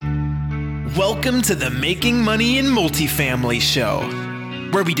Welcome to the Making Money in Multifamily show,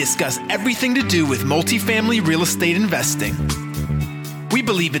 where we discuss everything to do with multifamily real estate investing. We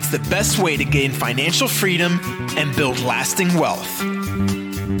believe it's the best way to gain financial freedom and build lasting wealth.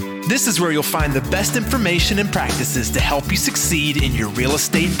 This is where you'll find the best information and practices to help you succeed in your real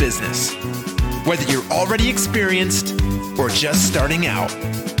estate business, whether you're already experienced or just starting out.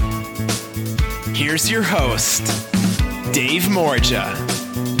 Here's your host, Dave Morja.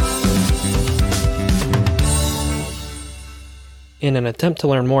 In an attempt to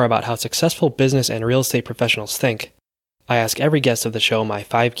learn more about how successful business and real estate professionals think, I ask every guest of the show my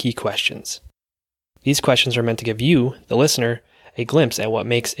 5 key questions. These questions are meant to give you, the listener, a glimpse at what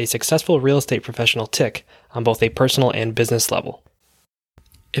makes a successful real estate professional tick on both a personal and business level.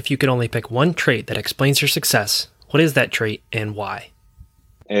 If you could only pick one trait that explains your success, what is that trait and why?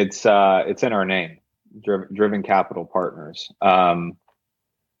 It's in our name, Driven Capital Partners. Matt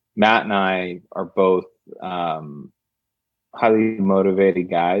and I are both highly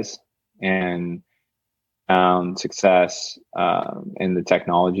motivated guys and found success in the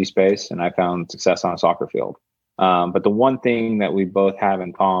technology space, and I found success on a soccer field. But the one thing that we both have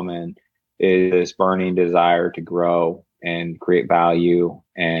in common is this burning desire to grow and create value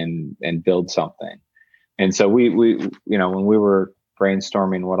and build something. And so we when we were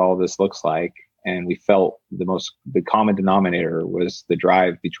brainstorming what all this looks like, and we felt the common denominator was the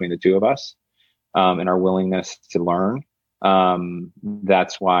drive between the two of us, and our willingness to learn.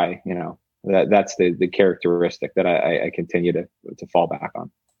 That's why, that's the characteristic that I continue to fall back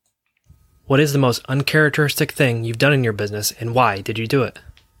on. What is the most uncharacteristic thing you've done in your business, and why did you do it?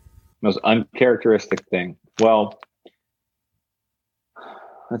 Most uncharacteristic thing. Well,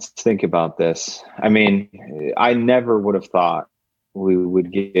 let's think about this. I mean, I never would have thought we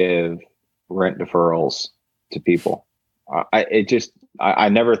would give rent deferrals to people. I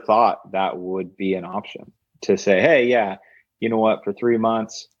never thought that would be an option, to say, hey, yeah, you know what, for 3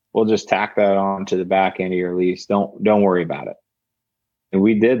 months, we'll just tack that on to the back end of your lease. Don't worry about it. And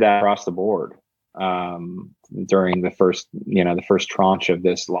we did that across the board during the first tranche of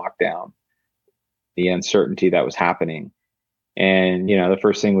this lockdown, the uncertainty that was happening. And, the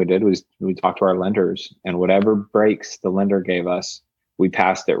first thing we did was we talked to our lenders, and whatever breaks the lender gave us, we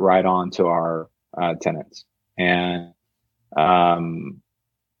passed it right on to our tenants. And,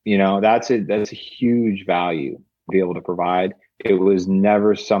 that's a huge value to be able to provide. It was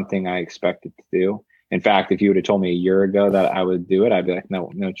never something I expected to do. In fact, if you would have told me a year ago that I would do it, I'd be like,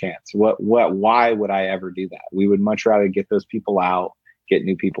 no chance. Why would I ever do that? We would much rather get those people out, get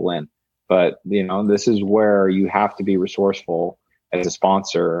new people in. But, this is where you have to be resourceful as a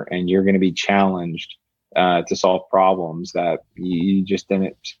sponsor, and you're going to be challenged to solve problems that you just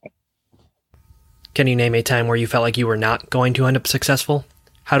didn't. Can you name a time where you felt like you were not going to end up successful?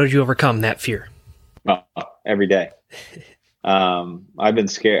 How did you overcome that fear? Every day. I've been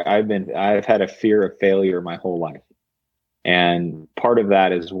scared. I've had a fear of failure my whole life. And part of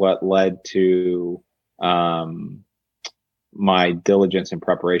that is what led to my diligence and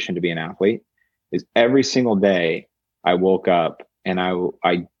preparation to be an athlete. Is every single day I woke up and I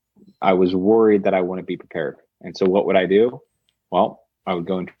was worried that I wouldn't be prepared. And so what would I do? Well, I would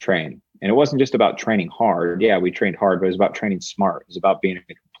go and train. And it wasn't just about training hard. Yeah, we trained hard, but it was about training smart. It was about being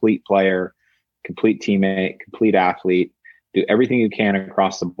a complete player, complete teammate, complete athlete. Do everything you can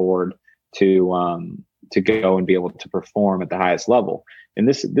across the board to go and be able to perform at the highest level. And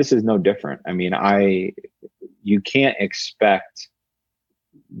this is no different. I mean, you can't expect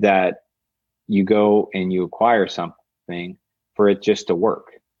that you go and you acquire something for it just to work.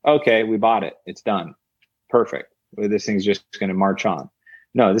 Okay, we bought it. It's done. Perfect. This thing's just going to march on.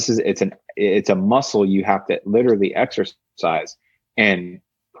 No, it's a muscle you have to literally exercise. And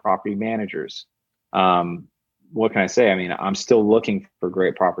property managers, what can I say? I mean, I'm still looking for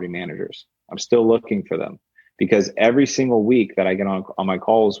great property managers. I'm still looking for them, because every single week that I get on my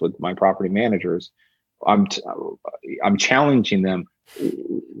calls with my property managers, I'm challenging them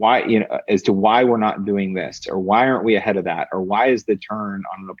as to why we're not doing this, or why aren't we ahead of that, or why is the turn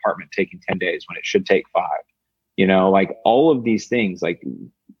on an apartment taking 10 days when it should take 5? Like all of these things, like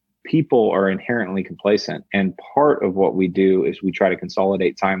people are inherently complacent. And part of what we do is we try to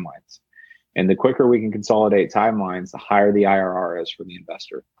consolidate timelines. And the quicker we can consolidate timelines, the higher the IRR is for the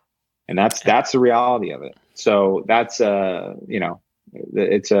investor. And that's the reality of it. So that's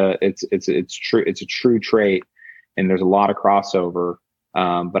it's a true trait, and there's a lot of crossover.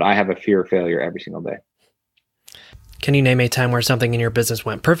 But I have a fear of failure every single day. Can you name a time where something in your business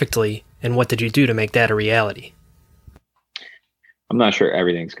went perfectly, and what did you do to make that a reality? I'm not sure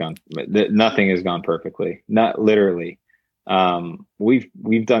everything's gone. Nothing has gone perfectly. Not literally.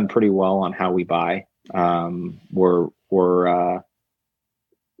 we've done pretty well on how we buy.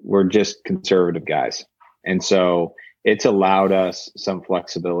 We're just conservative guys. And so it's allowed us some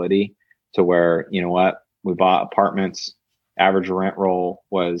flexibility to where, you know what, we bought apartments. Average rent on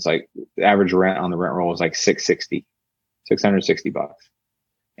the rent roll was like $660 bucks.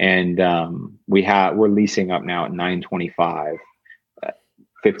 And we're leasing up now at $925,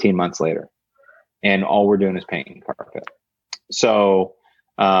 15 months later. And all we're doing is painting carpet. So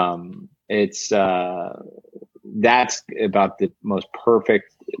it's that's about the most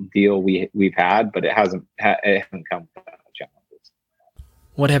perfect deal we've had, but it hasn't come without challenges.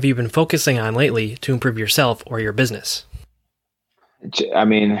 What have you been focusing on lately to improve yourself or your business? I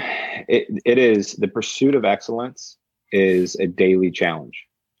mean, it is the pursuit of excellence is a daily challenge.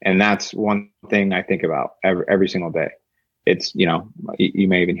 And that's one thing I think about every single day. It's, you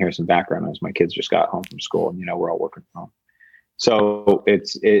may even hear some background noise. My kids just got home from school and, we're all working from home. So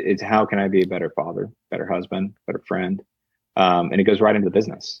it's how can I be a better father, better husband, better friend? And it goes right into the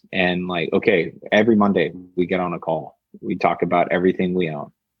business. And okay, every Monday we get on a call. We talk about everything we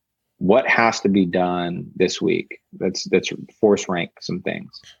own. What has to be done this week? Let's force rank some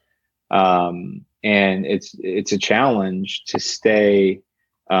things. And it's a challenge to stay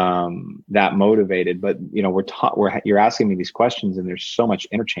that motivated, but you're asking me these questions and there's so much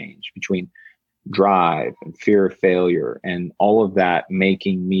interchange between drive and fear of failure and all of that,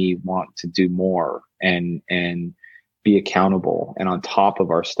 making me want to do more and be accountable and on top of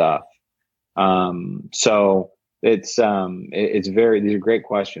our stuff. So it's these are great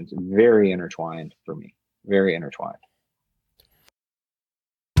questions, very intertwined for me, very intertwined.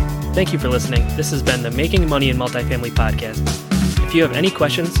 Thank you for listening. This has been the Making Money in Multifamily podcast. If you have any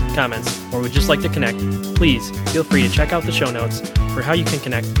questions, comments, or would just like to connect, please feel free to check out the show notes for how you can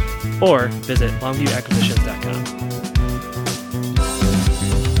connect or visit longviewacquisitions.com.